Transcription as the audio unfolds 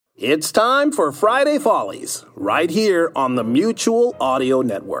It's time for Friday Follies, right here on the Mutual Audio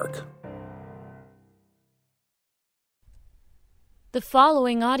Network. The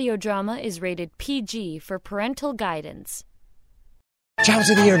following audio drama is rated PG for parental guidance. Child's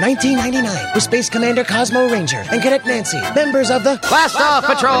of the year 1999 with Space Commander Cosmo Ranger and Cadet Nancy, members of the Blast Off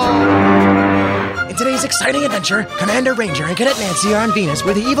Patrol! In today's exciting adventure, Commander Ranger and Cadet Nancy are on Venus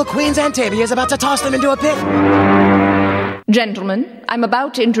where the evil Queen Xantavia is about to toss them into a pit. Gentlemen, I'm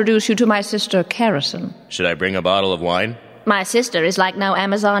about to introduce you to my sister, Kerrison. Should I bring a bottle of wine? My sister is like no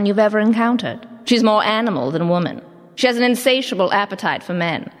Amazon you've ever encountered. She's more animal than woman. She has an insatiable appetite for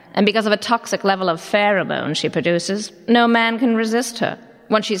men, and because of a toxic level of pheromones she produces, no man can resist her.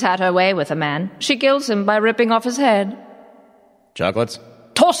 Once she's had her way with a man, she kills him by ripping off his head. Chocolates?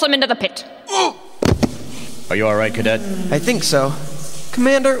 Toss him into the pit. Are you all right, Cadet? I think so.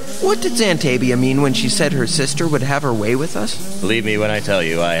 Commander, what did Xantavia mean when she said her sister would have her way with us? Believe me when I tell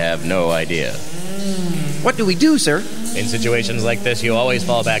you, I have no idea. What do we do, sir? In situations like this, you always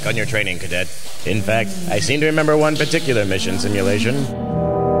fall back on your training, Cadet. In fact, I seem to remember one particular mission simulation.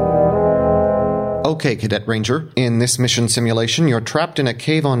 Okay, Cadet Ranger. In this mission simulation, you're trapped in a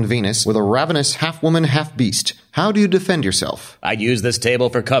cave on Venus with a ravenous half-woman, half-beast. How do you defend yourself? I'd use this table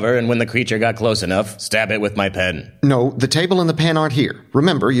for cover, and when the creature got close enough, stab it with my pen. No, the table and the pen aren't here.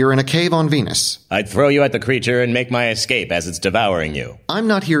 Remember, you're in a cave on Venus. I'd throw you at the creature and make my escape as it's devouring you. I'm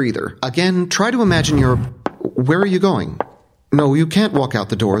not here either. Again, try to imagine you're... Where are you going? No, you can't walk out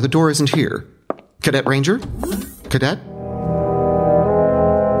the door. The door isn't here. Cadet Ranger? Cadet?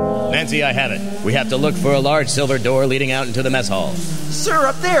 Nancy, I have it. We have to look for a large silver door leading out into the mess hall. Sir,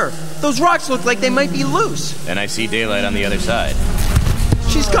 up there! Those rocks look like they might be loose. And I see daylight on the other side.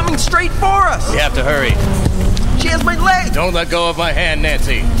 She's coming straight for us! We have to hurry. She has my leg! Don't let go of my hand,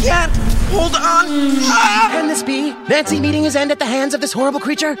 Nancy. Can't! Hold on! Ah! Can this be? Nancy meeting his end at the hands of this horrible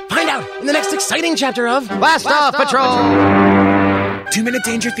creature? Find out in the next exciting chapter of Blast Off Patrol! 2 Minute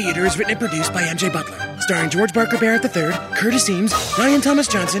Danger Theater is written and produced by M.J. Butler, starring George Barker Barrett III, Curtis Eames, Ryan Thomas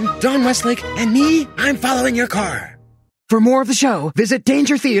Johnson, Don Westlake, and me, I'm following your car. For more of the show, visit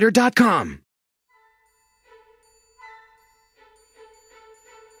dangertheater.com.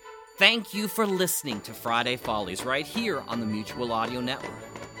 Thank you for listening to Friday Follies right here on the Mutual Audio Network.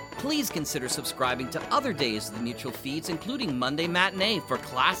 Please consider subscribing to other days of the Mutual feeds, including Monday Matinee for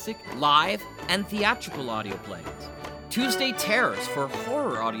classic, live, and theatrical audio plays. Tuesday Terrors for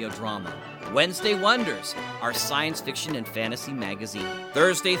horror audio drama. Wednesday Wonders, our science fiction and fantasy magazine.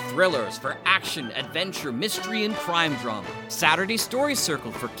 Thursday Thrillers for action, adventure, mystery, and crime drama. Saturday Story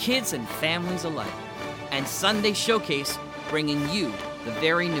Circle for kids and families alike. And Sunday Showcase, bringing you the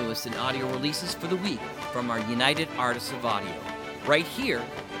very newest in audio releases for the week from our United Artists of Audio, right here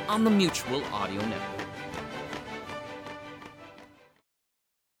on the Mutual Audio Network.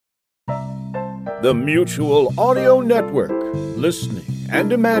 The Mutual Audio Network, listening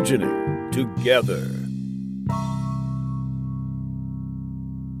and imagining together.